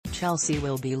Chelsea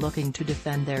will be looking to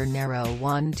defend their narrow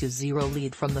 1-0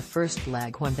 lead from the first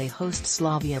leg when they host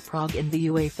Slavia Prague in the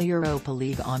UEFA Europa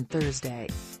League on Thursday.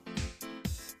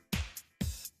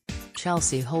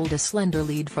 Chelsea hold a slender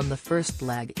lead from the first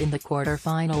leg in the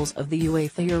quarter-finals of the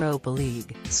UEFA Europa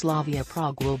League. Slavia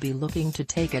Prague will be looking to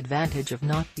take advantage of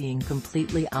not being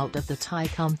completely out of the tie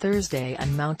come Thursday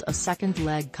and mount a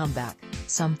second-leg comeback,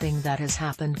 something that has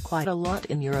happened quite a lot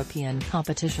in European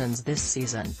competitions this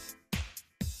season.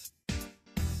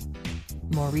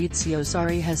 Maurizio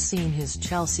Sarri has seen his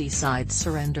Chelsea side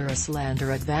surrender a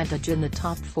slender advantage in the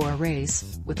top four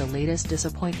race, with the latest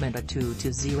disappointment a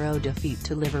 2-0 defeat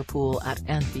to Liverpool at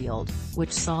Anfield,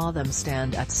 which saw them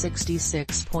stand at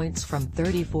 66 points from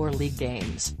 34 league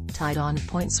games, tied on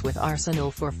points with Arsenal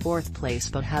for fourth place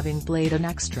but having played an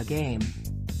extra game.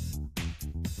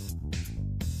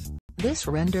 This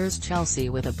renders Chelsea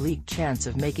with a bleak chance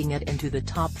of making it into the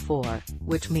top four,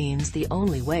 which means the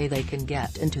only way they can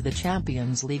get into the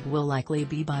Champions League will likely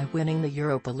be by winning the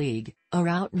Europa League, a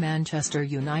route Manchester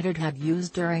United had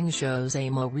used during Jose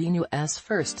Mourinho's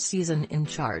first season in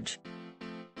charge.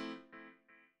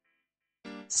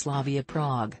 Slavia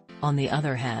Prague, on the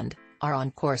other hand, are on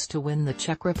course to win the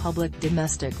Czech Republic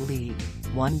domestic league,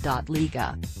 1.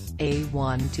 Liga. A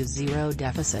 1-0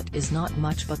 deficit is not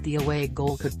much, but the away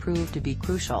goal could prove to be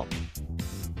crucial.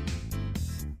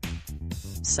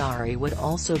 Sarri would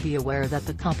also be aware that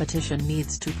the competition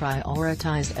needs to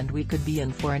prioritize, and we could be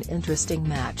in for an interesting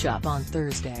matchup on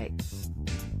Thursday.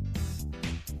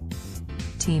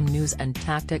 Team News and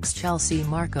Tactics: Chelsea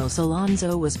Marcos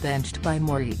Alonso was benched by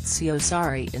Maurizio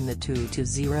Sarri in the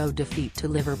 2-0 defeat to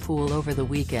Liverpool over the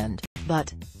weekend,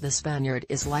 but the Spaniard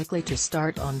is likely to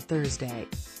start on Thursday.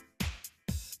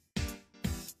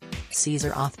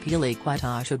 Cesar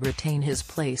Azpilicueta should retain his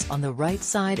place on the right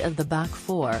side of the back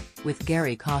four, with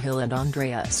Gary Cahill and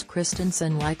Andreas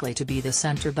Christensen likely to be the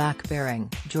centre-back pairing.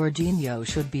 Jorginho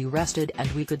should be rested, and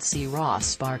we could see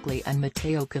Ross Barkley and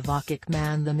Mateo Kovacic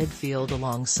man the midfield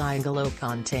alongside N'Golo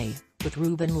Kanté, with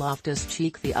Ruben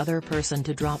Loftus-Cheek the other person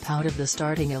to drop out of the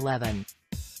starting 11.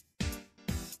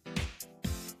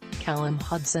 Callum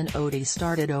Hudson-Odoi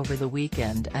started over the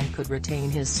weekend and could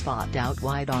retain his spot out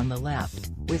wide on the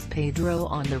left, with Pedro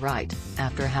on the right,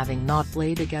 after having not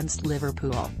played against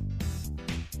Liverpool.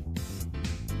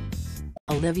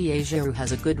 Olivier Giroud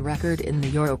has a good record in the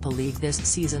Europa League this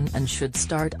season and should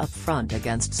start up front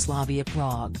against Slavia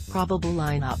Prague. Probable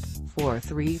lineup: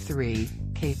 4-3-3,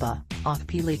 Kepa,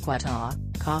 Azpilicueta,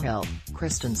 Cahill,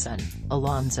 Christensen,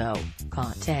 Alonso,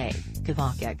 Kanté,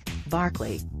 Kovacic,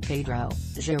 Barkley, Pedro,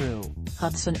 Giroud,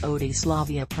 Hudson-Odoi.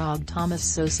 Slavia Prague: Thomas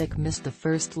Sosek missed the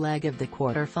first leg of the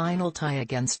quarter-final tie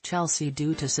against Chelsea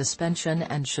due to suspension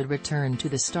and should return to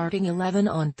the starting 11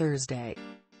 on Thursday.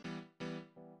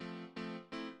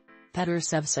 Petr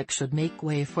Ševčík should make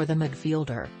way for the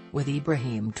midfielder, with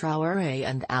Ibrahim Traoré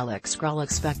and Alex Král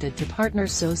expected to partner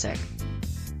Sosek.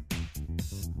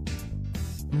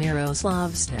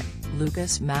 Miroslav Snik,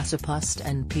 Lucas Masopust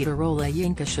and Peter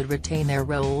Olayinka should retain their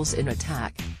roles in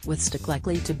attack, with Stik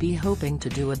likely to be hoping to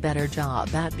do a better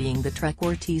job at being the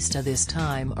trequartista this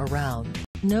time around.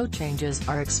 No changes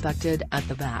are expected at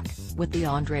the back, with the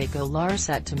Andre Golar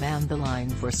set to man the line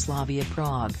for Slavia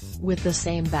Prague, with the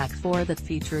same back four that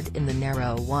featured in the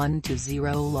narrow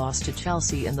 1-0 loss to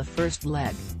Chelsea in the first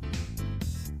leg.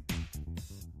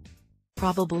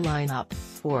 Probable lineup: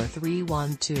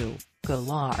 4-3-1-2,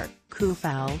 Golar,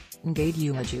 Koufal,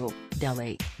 Nguédioumadjou,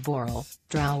 Dele, Borrell,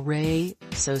 Traoré,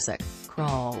 Sosek,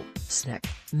 Král, Snik,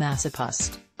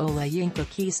 Masopust, Olayinka.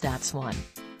 Key stats: 1.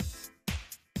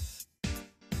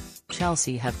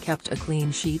 Chelsea have kept a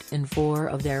clean sheet in 4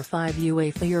 of their 5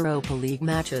 UEFA Europa League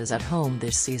matches at home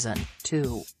this season.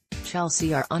 2.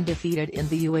 Chelsea are undefeated in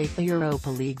the UEFA Europa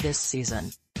League this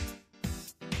season.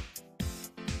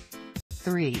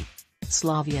 3.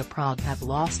 Slavia Prague have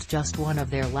lost just one of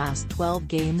their last 12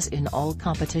 games in all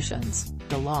competitions,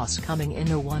 the loss coming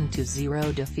in a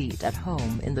 1-0 defeat at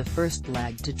home in the first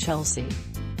leg to Chelsea.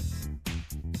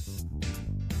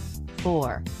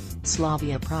 4.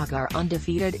 Slavia Prague are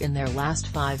undefeated in their last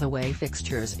 5 away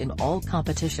fixtures in all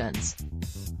competitions.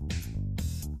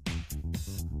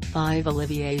 5.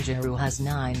 Olivier Giroud has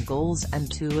 9 goals and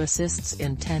 2 assists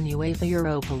in 10 UEFA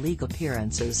Europa League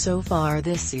appearances so far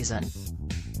this season.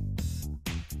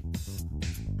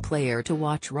 Player to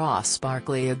watch: Ross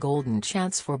Barkley. A golden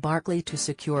chance for Barkley to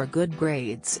secure good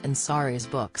grades in Sarri's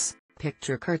books,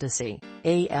 picture courtesy,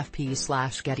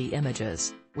 AFP/Getty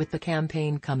Images. With the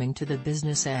campaign coming to the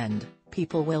business end,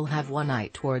 people will have one eye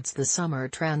towards the summer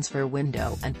transfer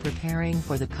window and preparing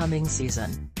for the coming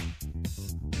season.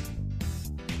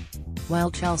 While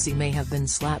Chelsea may have been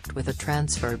slapped with a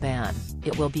transfer ban,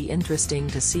 it will be interesting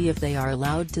to see if they are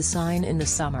allowed to sign in the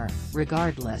summer.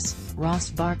 Regardless, Ross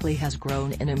Barkley has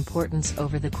grown in importance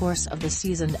over the course of the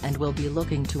season and will be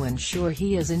looking to ensure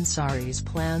he is in Sarri's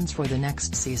plans for the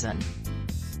next season.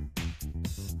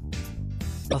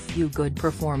 A few good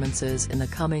performances in the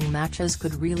coming matches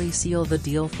could really seal the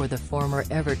deal for the former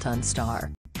Everton star.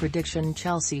 Prediction: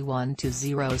 Chelsea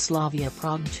 1-0 Slavia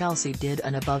Prague. Chelsea did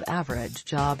an above-average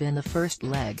job in the first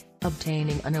leg,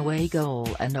 obtaining an away goal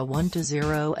and a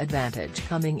 1-0 advantage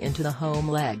coming into the home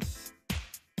leg.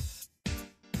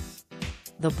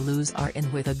 The Blues are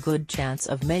in with a good chance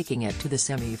of making it to the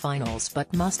semi-finals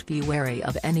but must be wary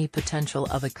of any potential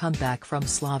of a comeback from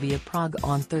Slavia Prague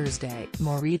on Thursday.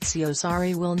 Maurizio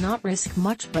Sarri will not risk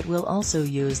much but will also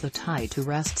use the tie to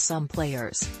rest some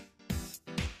players.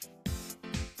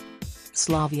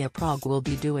 Slavia Prague will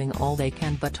be doing all they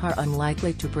can but are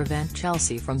unlikely to prevent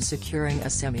Chelsea from securing a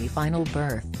semi-final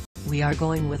berth. We are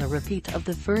going with a repeat of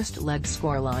the first leg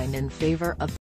scoreline in favour of